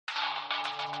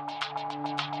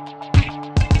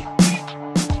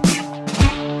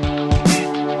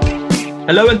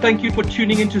Hello and thank you for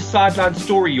tuning into Sideline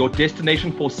Story, your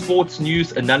destination for sports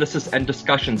news, analysis and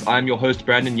discussions. I'm your host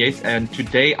Brandon Yates, and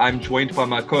today I'm joined by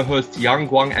my co-hosts Yang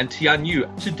Guang and Tian Yu.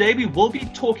 Today we will be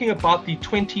talking about the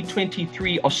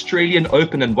 2023 Australian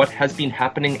Open and what has been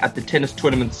happening at the tennis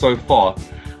tournament so far.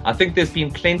 I think there's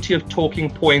been plenty of talking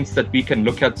points that we can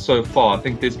look at so far. I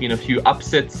think there's been a few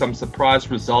upsets, some surprise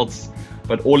results,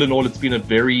 but all in all, it's been a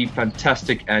very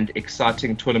fantastic and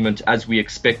exciting tournament as we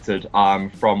expected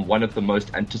from one of the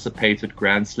most anticipated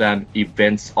Grand Slam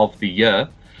events of the year.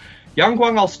 Yang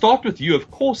Guang, I'll start with you.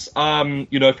 Of course, from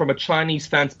a Chinese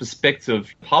fan's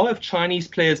perspective, how have Chinese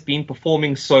players been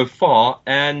performing so far?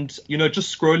 And,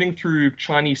 just scrolling through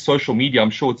Chinese social media, I'm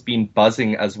sure it's been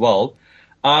buzzing as well.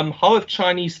 How have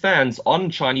Chinese fans on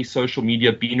Chinese social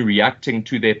media been reacting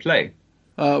to their play?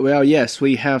 Yes,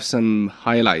 we have some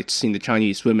highlights in the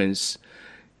Chinese women's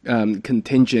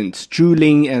contingent. Zhu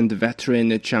Ling and veteran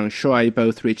Zhang Shuai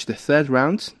both reached the third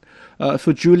round.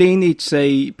 For Zhu Ling, it's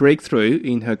a breakthrough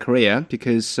in her career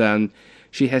because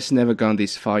she has never gone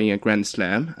this far in a Grand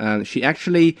Slam. She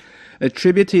actually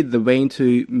attributed the win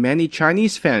to many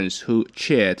Chinese fans who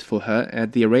cheered for her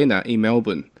at the arena in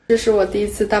Melbourne. This is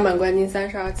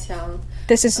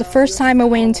the first time I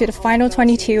win to the final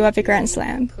 22 of the Grand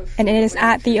Slam, and it is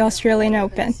at the Australian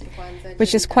Open,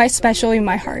 which is quite special in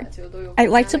my heart. I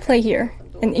like to play here,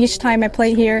 and each time I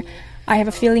play here, I have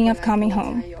a feeling of coming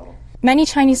home. Many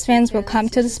Chinese fans will come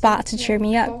to the spot to cheer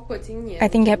me up. I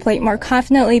think I played more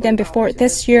confidently than before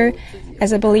this year,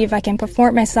 as I believe I can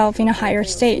perform myself in a higher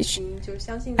stage.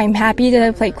 I'm happy that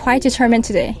I played quite determined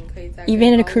today,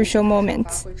 even in a crucial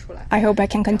moment. I hope I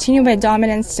can continue my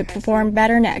dominance to perform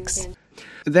better next.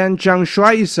 Then Zhang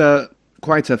Shuai is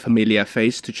quite a familiar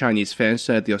face to Chinese fans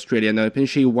at the Australian Open.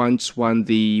 She once won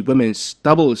the women's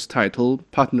doubles title,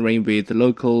 partnering with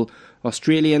local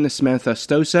Australian Samantha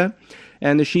Stosur.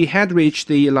 And she had reached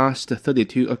the last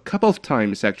 32 a couple of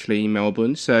times, actually, in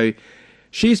Melbourne. So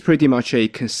she's pretty much a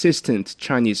consistent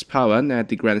Chinese power at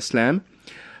the Grand Slam.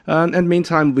 And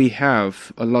meantime, we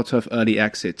have a lot of early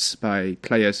exits by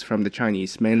players from the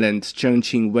Chinese mainland. Zheng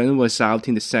Qingwen was out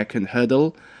in the second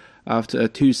hurdle after a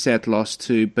 2-set loss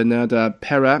to Bernarda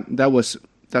Pera. That was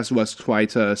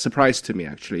quite a surprise to me,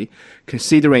 actually,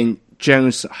 considering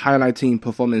Zheng's highlighting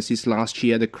performances last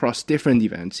year across different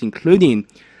events, including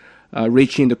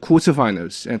reaching the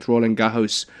quarterfinals at Roland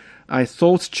Garros. I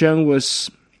thought Zheng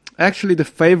was actually the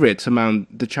favorite among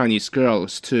the Chinese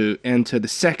girls to enter the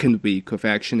second week of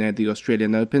action at the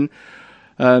Australian Open.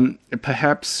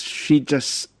 Perhaps she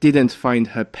just didn't find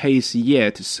her pace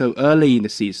yet so early in the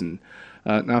season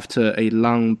after a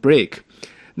long break.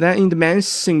 Then in the men's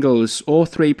singles, all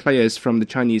three players from the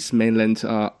Chinese mainland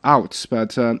are out.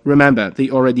 But remember, they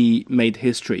already made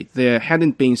history. There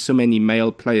hadn't been so many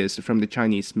male players from the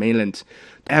Chinese mainland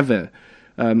ever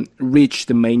reach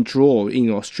the main draw in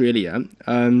Australia.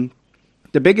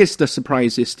 The biggest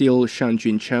surprise is still Shang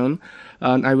Juncheng.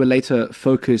 I will later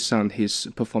focus on his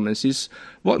performances.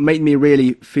 What made me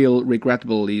really feel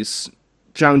regrettable is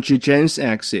Zhang Zhizhen's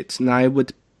exit. And I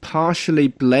would partially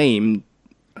blame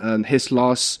his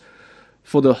loss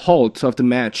for the halt of the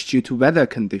match due to weather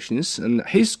conditions. And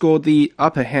he scored the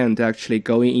upper hand actually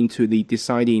going into the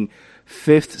deciding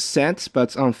fifth set,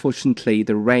 but unfortunately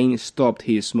the rain stopped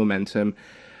his momentum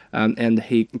and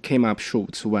he came up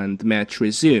short when the match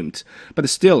resumed. But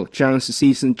still, Zhang's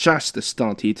season just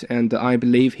started, and I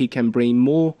believe he can bring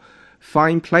more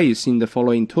fine plays in the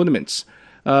following tournaments.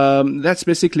 That's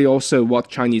basically also what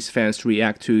Chinese fans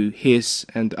react to his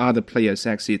and other players'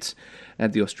 exits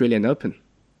at the Australian Open.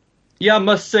 Yeah, I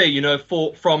must say,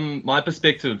 from my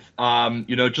perspective,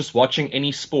 just watching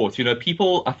any sport,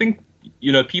 people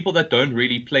that don't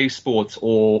really play sports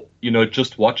or,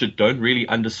 just watch it don't really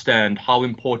understand how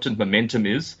important momentum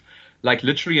is. Like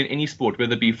literally in any sport,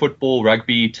 whether it be football,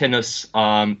 rugby, tennis,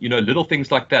 little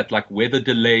things like that, like weather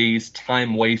delays,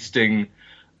 time wasting,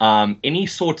 any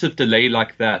sort of delay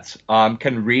like that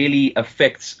can really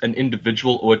affect an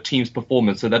individual or a team's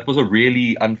performance. So that was a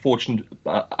really unfortunate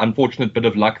bit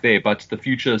of luck there, but the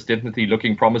future is definitely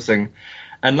looking promising.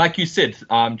 And like you said,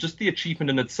 just the achievement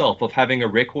in itself of having a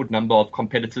record number of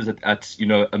competitors at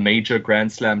a major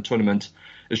Grand Slam tournament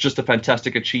is just a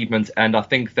fantastic achievement. And I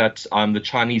think that the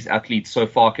Chinese athletes so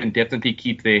far can definitely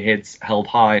keep their heads held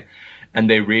high and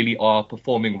they really are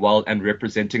performing well and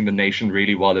representing the nation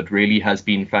really well. It really has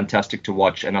been fantastic to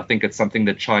watch, and I think it's something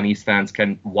that Chinese fans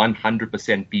can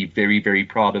 100% be very, very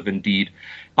proud of indeed.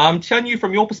 Tian Yu,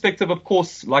 from your perspective, of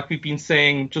course, like we've been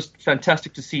saying, just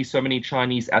fantastic to see so many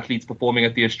Chinese athletes performing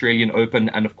at the Australian Open,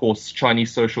 and of course,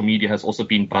 Chinese social media has also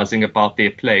been buzzing about their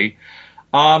play.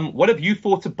 What have you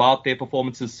thought about their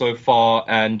performances so far,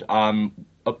 and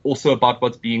also about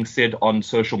what's being said on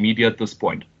social media at this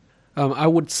point? I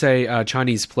would say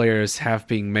Chinese players have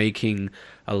been making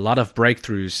a lot of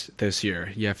breakthroughs this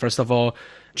year. Yeah, first of all,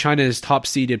 China's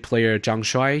top-seeded player Zhang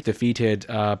Shuai defeated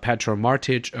Petro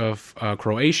Martic of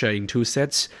Croatia in 2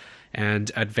 sets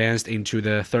and advanced into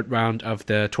the third round of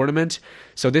the tournament.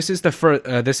 So this is the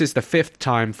fifth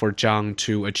time for Zhang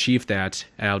to achieve that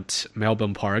at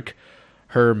Melbourne Park.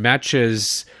 Her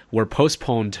matches were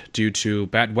postponed due to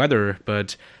bad weather,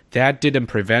 but that didn't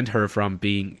prevent her from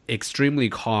being extremely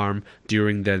calm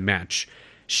during the match.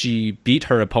 She beat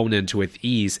her opponent with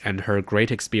ease and her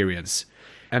great experience.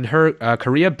 And her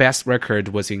career best record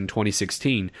was in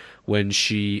 2016 when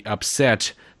she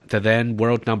upset the then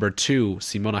world number 2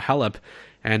 Simona Halep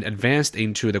and advanced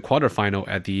into the quarterfinal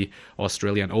at the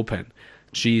Australian Open.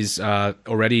 She's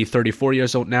already 34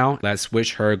 years old now. Let's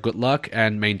wish her good luck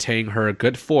and maintain her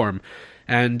good form.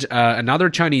 And another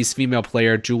Chinese female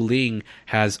player, Zhu Ling,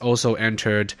 has also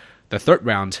entered the third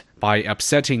round by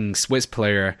upsetting Swiss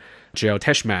player Jill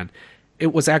Teschmann.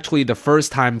 It was actually the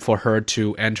first time for her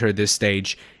to enter this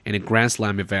stage in a Grand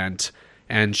Slam event,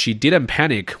 and she didn't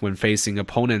panic when facing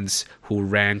opponents who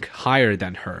rank higher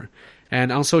than her.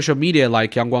 And on social media,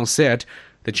 like Yang Guang said,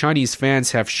 the Chinese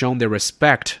fans have shown their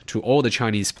respect to all the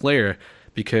Chinese players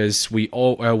because we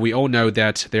all know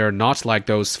that they are not like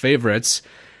those favorites.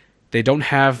 They don't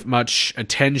have much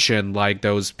attention like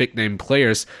those big-name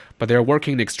players, but they're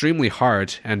working extremely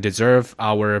hard and deserve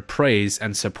our praise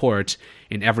and support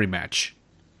in every match.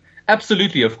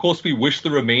 Absolutely. Of course, we wish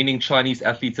the remaining Chinese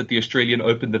athletes at the Australian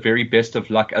Open the very best of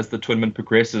luck as the tournament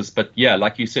progresses. But yeah,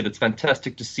 like you said, it's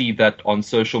fantastic to see that on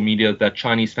social media that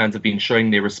Chinese fans have been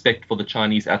showing their respect for the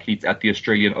Chinese athletes at the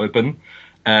Australian Open.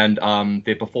 And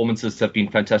their performances have been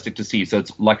fantastic to see. So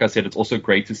it's, like I said, it's also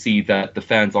great to see that the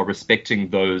fans are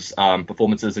respecting those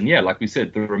performances. And yeah, like we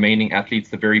said, the remaining athletes,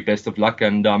 the very best of luck.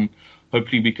 And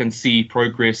hopefully we can see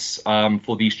progress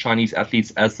for these Chinese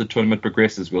athletes as the tournament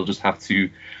progresses. We'll just have to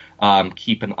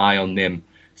keep an eye on them.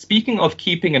 Speaking of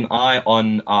keeping an eye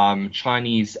on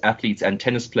Chinese athletes and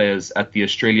tennis players at the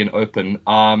Australian Open,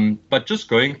 but just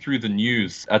going through the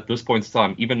news at this point in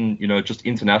time, even, just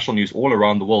international news all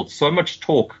around the world, so much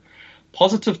talk,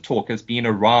 positive talk has been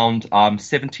around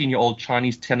 17-year-old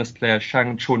Chinese tennis player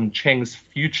Shang Juncheng's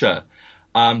future.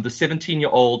 The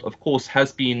 17-year-old, of course,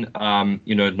 has been,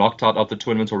 knocked out of the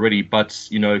tournament already, but,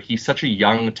 he's such a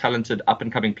young, talented,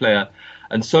 up-and-coming player.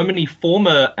 And so many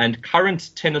former and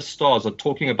current tennis stars are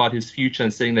talking about his future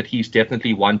and saying that he's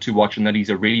definitely one to watch and that he's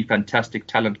a really fantastic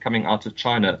talent coming out of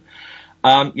China.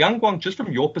 Yang Guang, just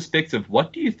from your perspective,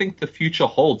 what do you think the future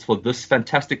holds for this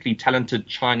fantastically talented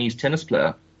Chinese tennis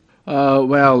player?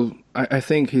 Well, I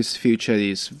think his future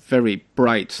is very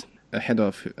bright ahead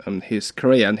of his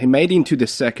career. And he made it into the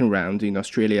second round in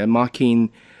Australia,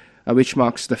 which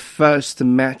marks the first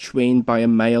match win by a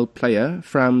male player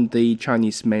from the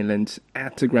Chinese mainland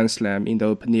at the Grand Slam in the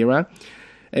Open era.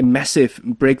 A massive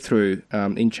breakthrough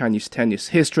in Chinese tennis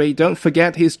history. Don't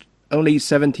forget, he's only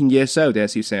 17 years old,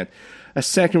 as you said. A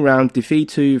second-round defeat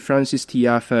to Francis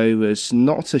Tiafoe was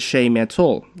not a shame at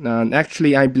all.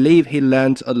 Actually, I believe he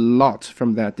learned a lot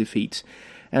from that defeat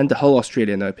and the whole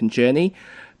Australian Open journey.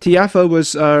 Tiafoe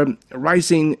was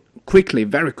rising quickly,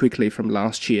 very quickly from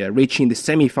last year, reaching the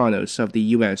semi-finals of the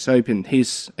US Open.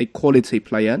 He's a quality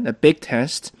player, a big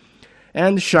test,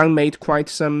 and Shang made quite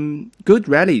some good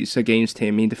rallies against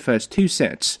him in the first 2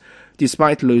 sets,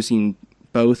 despite losing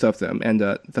both of them and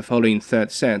the following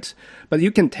third set. But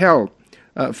you can tell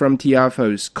from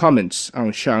Tiafoe's comments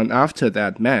on Shang after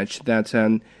that match that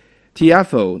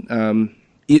Tiafoe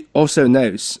it also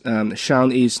knows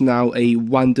Shang is now a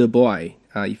wonder boy,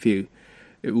 if you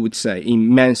would say,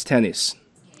 in men's tennis.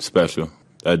 Special.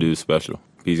 That dude's special.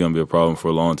 He's going to be a problem for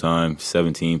a long time.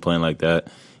 17, playing like that,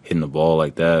 hitting the ball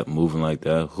like that, moving like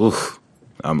that. Oof.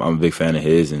 I'm a big fan of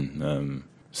his and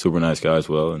super nice guy as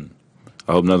well. And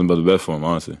I hope nothing but the best for him,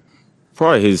 honestly.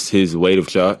 Probably his weight of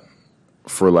shot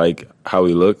for, like, how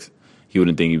he looked. You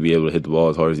wouldn't think he'd be able to hit the ball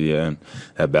as hard as he had.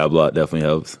 That bad block definitely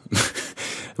helps.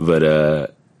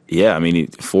 But, yeah, I mean,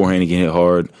 forehand he can hit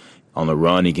hard. On the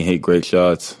run, he can hit great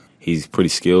shots. He's pretty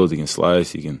skilled. He can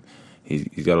slice.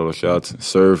 He's got all the shots.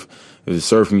 Serve. If his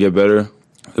serve can get better,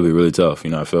 it'll be really tough.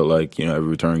 I felt like, every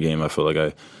return game, I felt like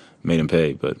I made him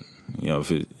pay. But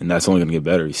and that's only going to get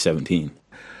better. He's 17.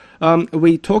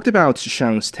 We talked about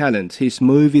Shang's talent. His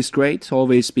move is great,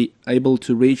 always be able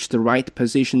to reach the right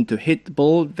position to hit the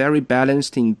ball, very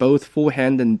balanced in both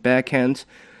forehand and backhand.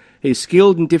 He's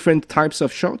skilled in different types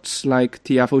of shots, like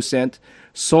Tiafoe said,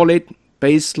 solid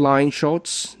baseline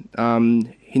shots.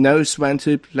 He knows when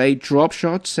to play drop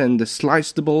shots and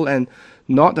slice the ball and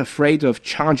not afraid of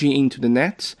charging into the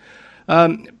net.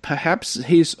 Perhaps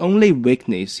his only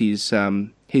weakness is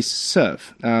his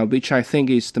serve, which I think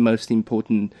is the most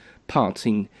important part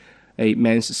in a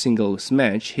men's singles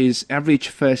match. His average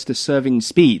first serving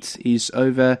speed is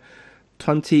over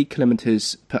 20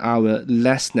 kilometers per hour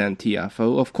less than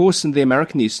Tiafoe. Of course, the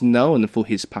American is known for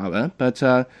his power, but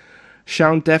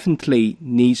Shang definitely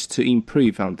needs to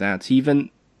improve on that. Even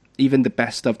the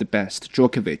best of the best,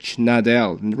 Djokovic,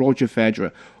 Nadal, and Roger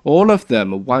Federer, all of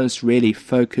them once really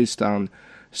focused on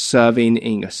serving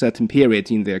in a certain period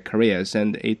in their careers,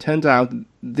 and it turned out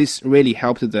this really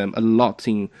helped them a lot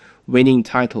in winning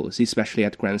titles, especially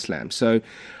at Grand Slam. So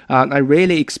I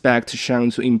really expect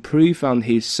Shang to improve on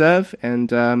his serve,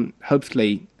 and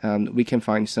hopefully we can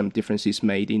find some differences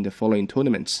made in the following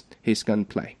tournaments he's going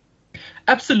to play.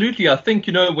 Absolutely. I think,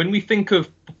 when we think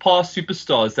of past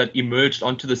superstars that emerged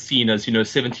onto the scene as,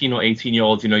 17 or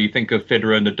 18-year-olds, you think of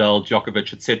Federer, Nadal,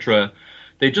 Djokovic, etc.,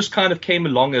 they just kind of came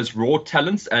along as raw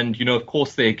talents, and, of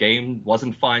course, their game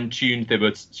wasn't fine-tuned. There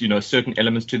were, certain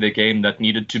elements to their game that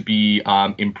needed to be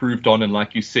improved on. And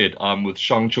like you said, with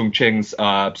Shang Juncheng's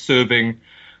serving,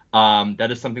 that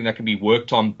is something that can be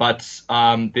worked on. But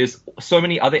there's so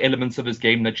many other elements of his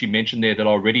game that you mentioned there that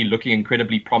are already looking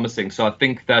incredibly promising. So I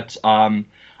think that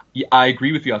I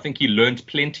agree with you. I think he learned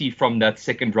plenty from that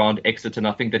second round exit, and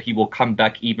I think that he will come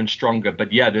back even stronger.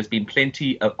 But yeah, there's been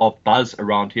plenty of buzz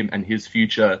around him and his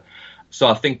future. So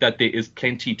I think that there is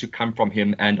plenty to come from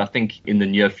him. And I think in the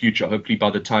near future, hopefully by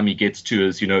the time he gets to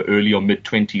his, early or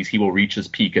mid-20s, he will reach his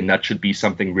peak. And that should be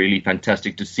something really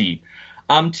fantastic to see.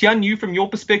 Tian Yu, from your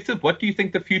perspective, what do you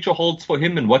think the future holds for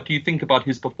him? And what do you think about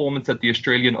his performance at the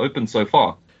Australian Open so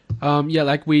far?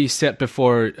 Like we said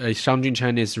before, Shang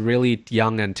Juncheng is really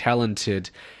young and talented.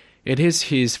 It is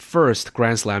his first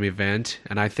Grand Slam event,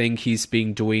 and I think he's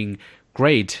been doing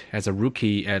great as a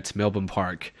rookie at Melbourne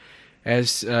Park.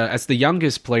 As the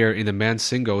youngest player in the men's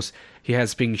singles, he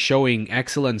has been showing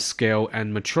excellent skill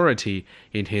and maturity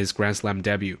in his Grand Slam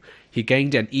debut. He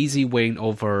gained an easy win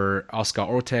over Oscar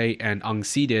Orte, an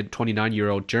unseeded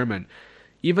 29-year-old German.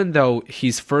 Even though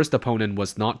his first opponent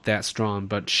was not that strong,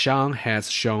 but Shang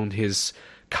has shown his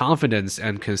confidence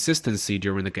and consistency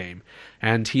during the game.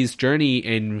 And his journey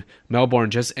in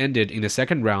Melbourne just ended in the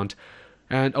second round.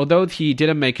 And although he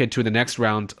didn't make it to the next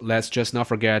round, let's just not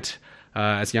forget,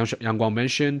 as Yang Guang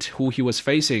mentioned, who he was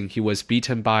facing. He was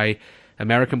beaten by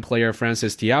American player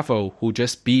Frances Tiafoe, who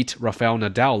just beat Rafael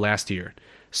Nadal last year.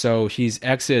 So his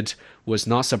exit was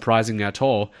not surprising at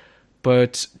all.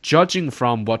 But judging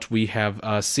from what we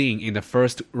have seen in the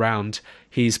first round,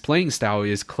 his playing style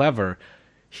is clever.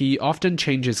 He often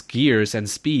changes gears and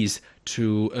speeds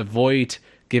to avoid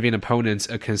giving opponents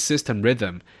a consistent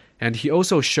rhythm. And he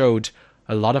also showed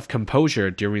a lot of composure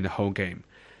during the whole game.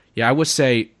 Yeah, I would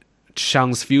say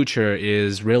Shang's future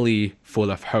is really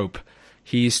full of hope.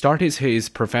 He started his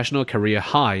professional career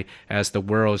high as the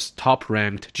world's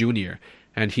top-ranked junior,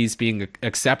 and he's been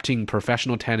accepting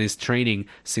professional tennis training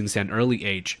since an early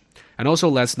age. And also,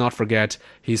 let's not forget,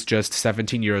 he's just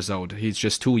 17 years old. He's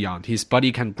just too young. His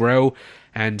body can grow,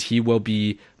 and he will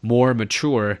be more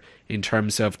mature in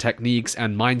terms of techniques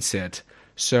and mindset.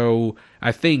 So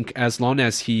I think as long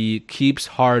as he keeps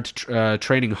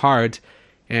training hard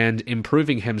and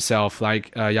improving himself,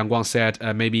 like Yang Guang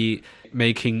said, maybe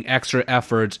making extra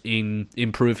effort in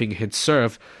improving his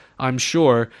serve, I'm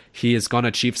sure he is going to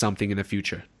achieve something in the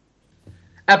future.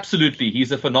 Absolutely.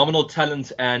 He's a phenomenal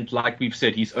talent, and like we've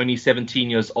said, he's only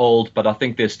 17 years old, but I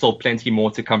think there's still plenty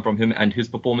more to come from him, and his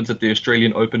performance at the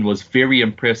Australian Open was very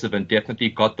impressive and definitely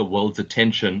got the world's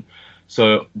attention.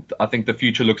 So I think the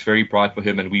future looks very bright for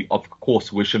him, and we, of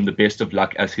course, wish him the best of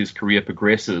luck as his career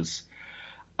progresses.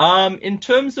 In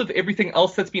terms of everything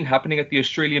else that's been happening at the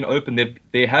Australian Open,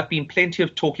 there have been plenty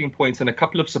of talking points and a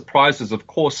couple of surprises. Of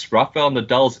course, Rafael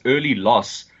Nadal's early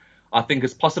loss, I think,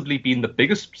 has possibly been the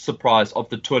biggest surprise of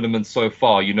the tournament so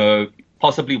far.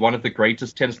 Possibly one of the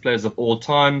greatest tennis players of all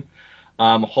time,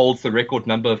 holds the record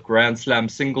number of Grand Slam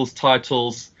singles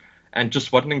titles, and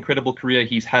just what an incredible career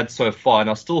he's had so far.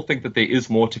 And I still think that there is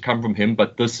more to come from him,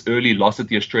 but this early loss at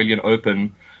the Australian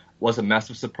Open was a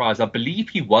massive surprise. I believe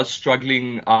he was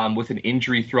struggling with an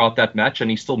injury throughout that match, and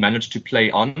he still managed to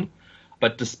play on.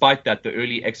 But despite that, the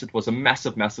early exit was a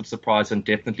massive, massive surprise, and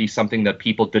definitely something that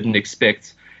people didn't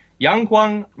expect. Yang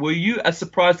Guang, were you as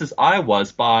surprised as I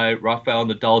was by Rafael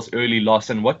Nadal's early loss,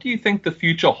 and what do you think the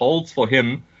future holds for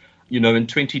him, in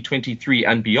 2023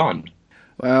 and beyond?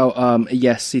 Well,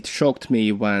 yes, it shocked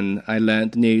me when I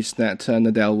learned the news that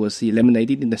Nadal was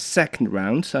eliminated in the second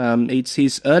round. It's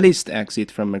his earliest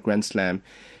exit from a Grand Slam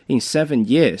in 7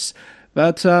 years.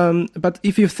 But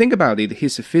if you think about it,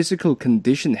 his physical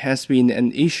condition has been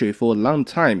an issue for a long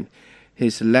time.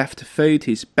 His left foot,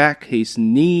 his back, his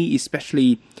knee,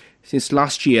 especially since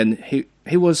last year, and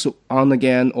he was on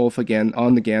again, off again,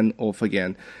 on again, off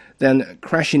again. Then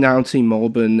crashing out in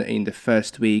Melbourne in the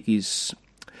first week it's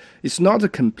not a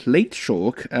complete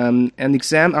shock. An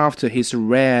exam after his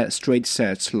rare straight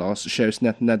sets loss shows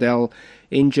that Nadal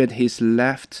injured his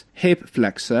left hip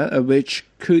flexor, which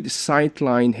could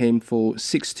sideline him for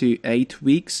 6 to 8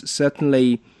 weeks.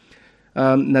 Certainly,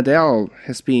 Nadal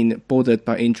has been bothered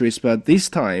by injuries, but this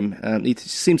time it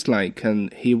seems like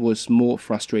he was more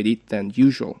frustrated than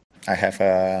usual. I have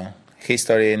a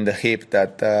history in the hip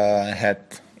that had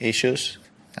issues.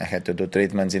 I had to do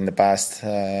treatments in the past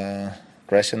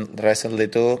recently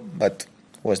too, but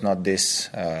was not this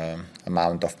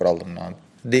amount of problem. Not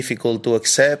difficult to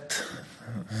accept.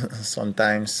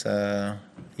 Sometimes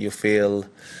you feel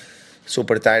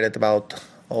super tired about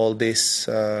all this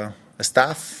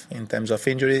stuff in terms of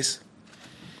injuries.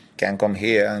 Can come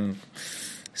here and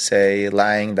say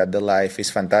lying that the life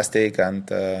is fantastic and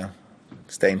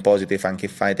staying positive and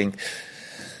keep fighting.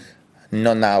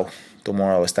 Not now.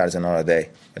 Tomorrow starts another day.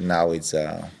 But now it's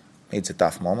a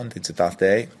tough moment. It's a tough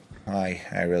day.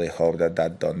 I really hope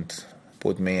that don't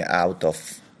put me out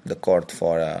of the court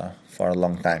for a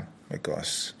long time,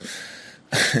 because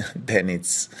then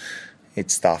it's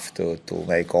tough to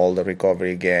make all the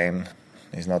recovery game.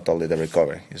 It's not only the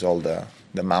recovery, it's all the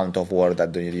amount of work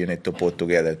that you need to put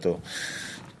together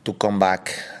to come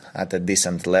back at a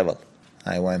decent level.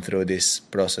 I went through this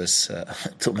process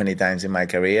too many times in my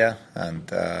career,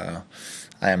 and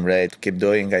I am ready to keep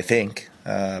doing, I think,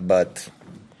 but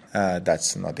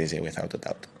that's not easy without a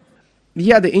doubt.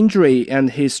 Yeah, the injury and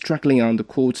his struggling on the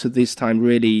court this time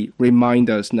really remind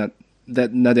us that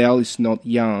Nadal is not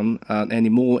young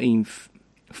anymore. In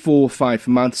 4 or 5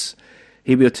 months,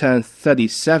 he will turn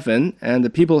 37, and the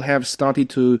people have started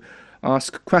to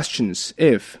ask questions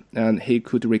if he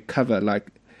could recover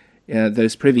like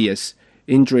those previous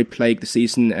injury-plagued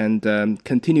season and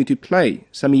continue to play.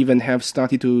 Some even have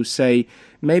started to say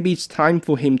maybe it's time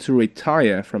for him to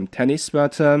retire from tennis,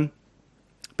 but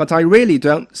I really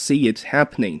don't see it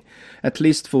happening, at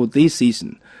least for this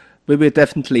season. We will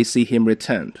definitely see him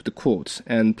return to the court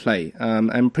and play.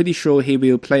 I'm pretty sure he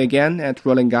will play again at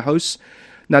Roland Garros.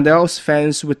 Nadal's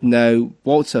fans would know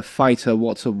what a fighter,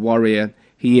 what a warrior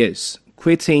he is.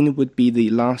 Quitting would be the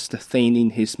last thing in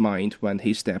his mind when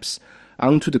he steps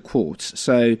onto the court.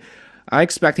 So I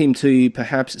expect him to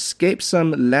perhaps skip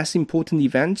some less important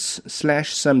events /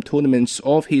 some tournaments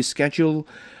of his schedule,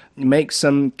 make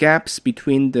some gaps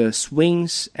between the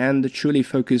swings, and truly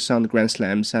focus on the Grand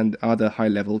Slams and other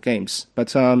high-level games.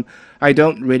 But I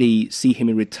don't really see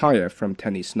him retire from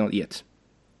tennis, not yet.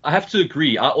 I have to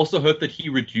agree. I also hope that he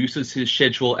reduces his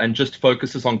schedule and just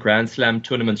focuses on Grand Slam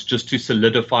tournaments just to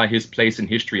solidify his place in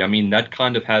history.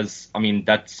 That's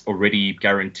already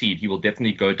guaranteed. He will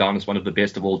definitely go down as one of the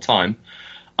best of all time.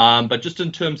 But just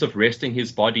in terms of resting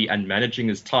his body and managing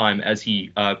his time as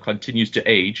he continues to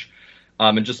age,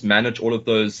 and just manage all of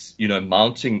those,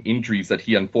 mounting injuries that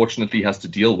he unfortunately has to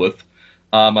deal with.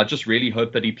 I just really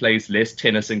hope that he plays less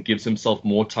tennis and gives himself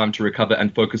more time to recover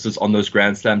and focuses on those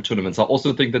Grand Slam tournaments. I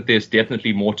also think that there's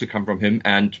definitely more to come from him,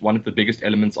 and one of the biggest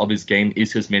elements of his game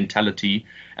is his mentality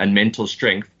and mental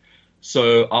strength.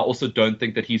 So I also don't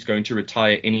think that he's going to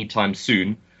retire anytime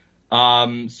soon.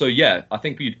 I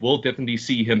think we will definitely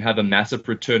see him have a massive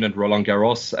return at Roland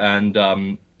Garros and,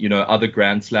 other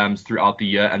Grand Slams throughout the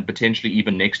year and potentially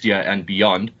even next year and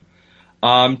beyond.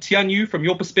 Tian Yu, from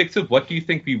your perspective, what do you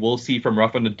think we will see from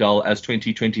Rafa Nadal as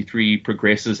 2023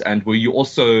 progresses? And were you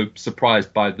also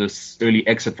surprised by this early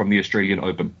exit from the Australian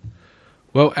Open?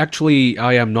 Well, actually,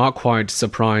 I am not quite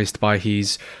surprised by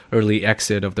his early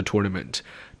exit of the tournament.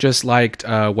 Just like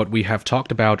what we have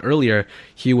talked about earlier,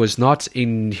 he was not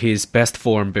in his best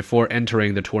form before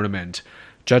entering the tournament.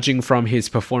 Judging from his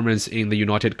performance in the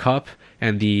United Cup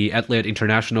and the Adelaide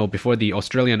International before the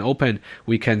Australian Open,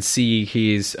 we can see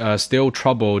he is still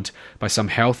troubled by some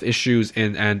health issues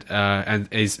and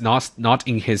is not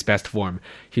in his best form.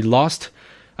 He lost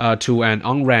to an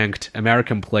unranked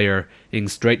American player in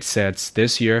straight sets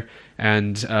this year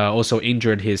and also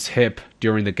injured his hip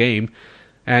during the game.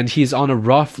 And he's on a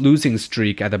rough losing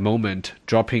streak at the moment,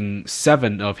 dropping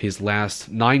 7 of his last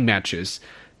 9 matches.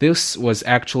 This was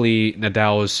actually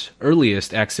Nadal's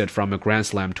earliest exit from a Grand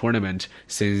Slam tournament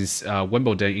since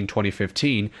Wimbledon in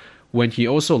 2015, when he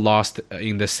also lost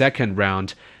in the second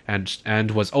round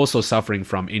and was also suffering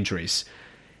from injuries.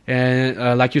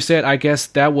 And like you said, I guess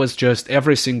that was just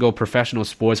every single professional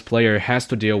sports player has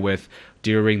to deal with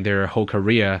during their whole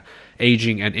career,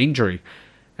 aging and injury.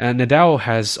 And Nadal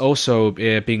has also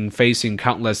been facing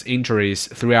countless injuries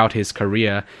throughout his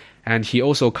career, and he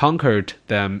also conquered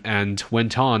them and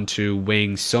went on to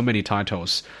win so many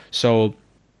titles. So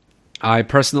I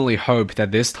personally hope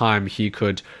that this time he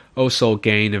could also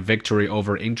gain a victory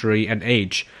over injury and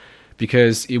age,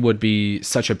 because it would be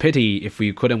such a pity if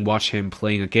we couldn't watch him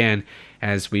playing again,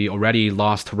 as we already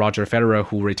lost Roger Federer,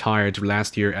 who retired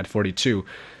last year at 42.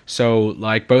 So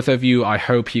like both of you, I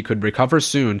hope he could recover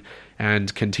soon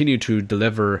and continue to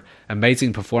deliver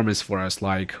amazing performance for us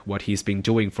like what he's been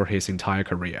doing for his entire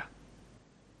career.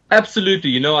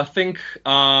 Absolutely. I think,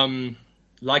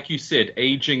 like you said,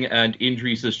 aging and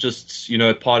injuries is just,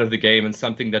 part of the game and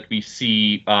something that we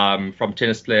see from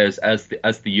tennis players as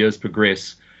the years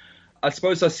progress. I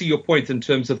suppose I see your point in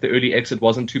terms of the early exit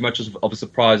wasn't too much of a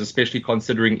surprise, especially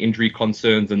considering injury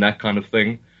concerns and that kind of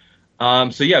thing.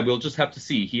 So yeah, we'll just have to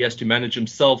see. He has to manage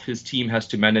himself, his team has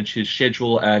to manage his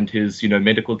schedule, and his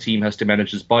medical team has to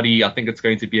manage his body. I think it's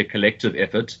going to be a collective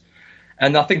effort.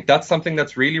 And I think that's something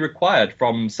that's really required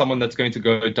from someone that's going to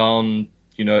go down,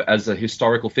 as a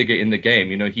historical figure in the game.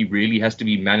 He really has to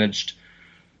be managed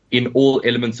in all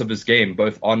elements of his game,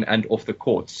 both on and off the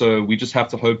court. So we just have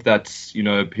to hope that,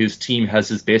 his team has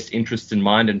his best interests in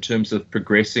mind in terms of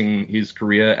progressing his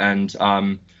career and,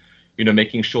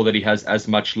 making sure that he has as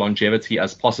much longevity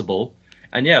as possible.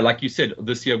 And yeah, like you said,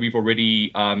 this year we've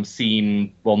already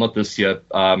seen, well, not this year,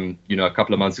 a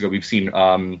couple of months ago, we've seen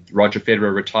Roger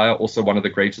Federer retire, also one of the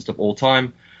greatest of all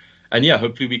time. And yeah,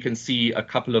 hopefully we can see a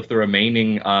couple of the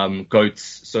remaining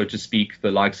GOATs, so to speak,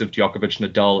 the likes of Djokovic,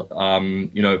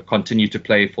 Nadal, continue to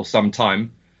play for some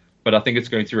time. But I think it's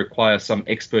going to require some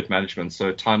expert management,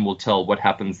 so time will tell what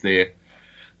happens there.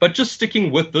 But just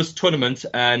sticking with this tournament,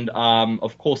 and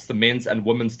of course the men's and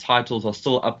women's titles are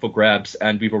still up for grabs,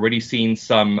 and we've already seen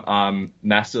some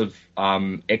massive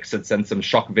exits and some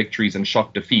shock victories and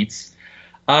shock defeats.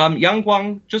 Yang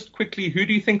Guang, just quickly, who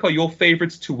do you think are your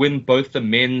favorites to win both the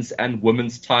men's and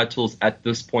women's titles at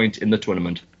this point in the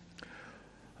tournament?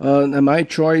 My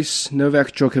choice,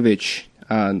 Novak Djokovic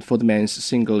for the men's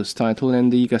singles title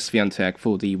and Iga Swiatek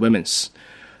for the women's.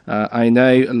 I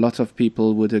know a lot of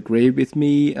people would agree with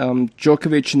me.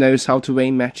 Djokovic knows how to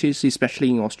win matches, especially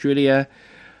in Australia.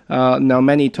 Now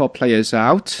many top players are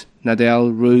out.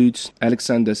 Nadal, Ruud,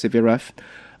 Alexander Zverev.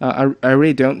 I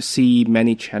really don't see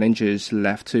many challengers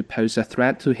left to pose a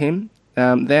threat to him.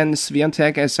 Then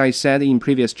Swiatek, as I said in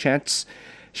previous chats,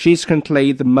 she's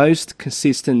currently the most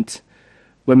consistent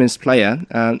women's player.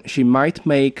 She might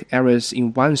make errors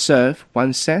in one serve,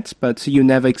 one set, but you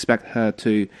never expect her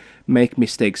to make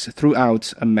mistakes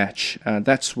throughout a match.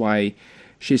 That's why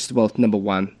she's the world number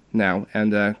one now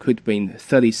and could win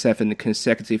 37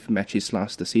 consecutive matches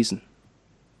last season.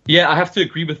 Yeah, I have to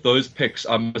agree with those picks,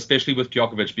 especially with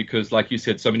Djokovic, because like you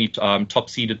said, so many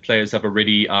top-seeded players have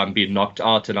already been knocked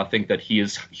out, and I think that he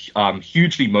is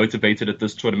hugely motivated at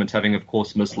this tournament, having, of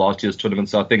course, missed last year's tournament.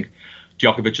 So I think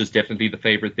Djokovic is definitely the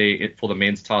favorite there for the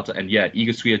men's title. And yeah, Iga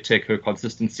Swiatek, her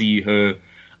consistency, her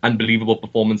unbelievable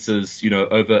performances,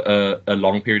 over a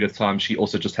long period of time, she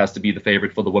also just has to be the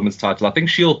favorite for the women's title. I think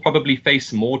she'll probably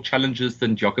face more challenges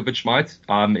than Djokovic might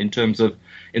in terms of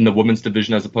in the women's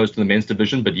division as opposed to the men's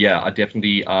division. But yeah, I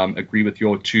definitely agree with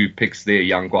your two picks there,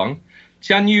 Yang Guang.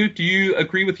 Tianyu, do you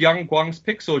agree with Yang Guang's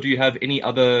picks, or do you have any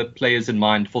other players in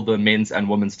mind for the men's and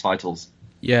women's titles?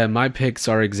 Yeah, my picks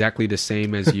are exactly the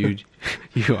same as you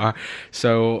are.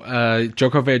 So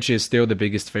Djokovic is still the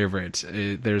biggest favorite.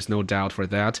 There's no doubt for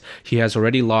that. He has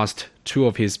already lost two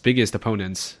of his biggest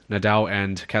opponents, Nadal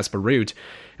and Casper Ruud.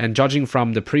 And judging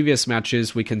from the previous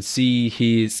matches, we can see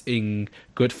he's in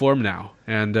good form now.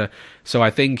 And so I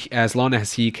think as long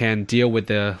as he can deal with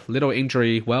the little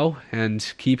injury well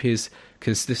and keep his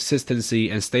consistency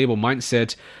and stable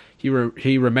mindset,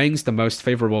 he remains the most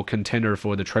favorable contender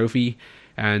for the trophy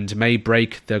and may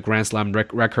break the Grand Slam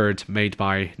record made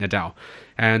by Nadal.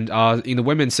 And in the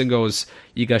women's singles,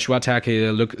 Iga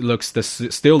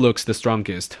Swiatek still looks the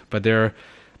strongest, but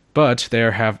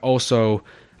there have also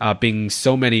been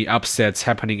so many upsets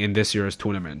happening in this year's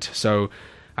tournament. So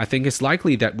I think it's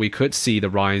likely that we could see the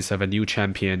rise of a new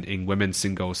champion in women's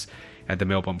singles at the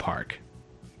Melbourne Park.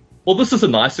 Well, this is a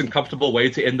nice and comfortable way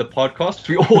to end the podcast.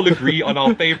 We all agree on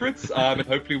our favorites, and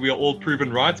hopefully we are all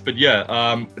proven right. But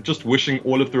yeah, just wishing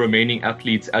all of the remaining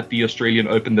athletes at the Australian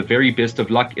Open the very best of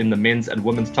luck in the men's and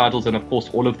women's titles, and of course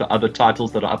all of the other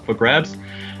titles that are up for grabs.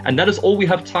 And that is all we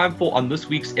have time for on this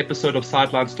week's episode of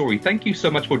Sideline Story. Thank you so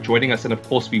much for joining us, and of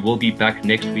course we will be back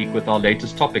next week with our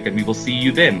latest topic, and we will see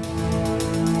you then.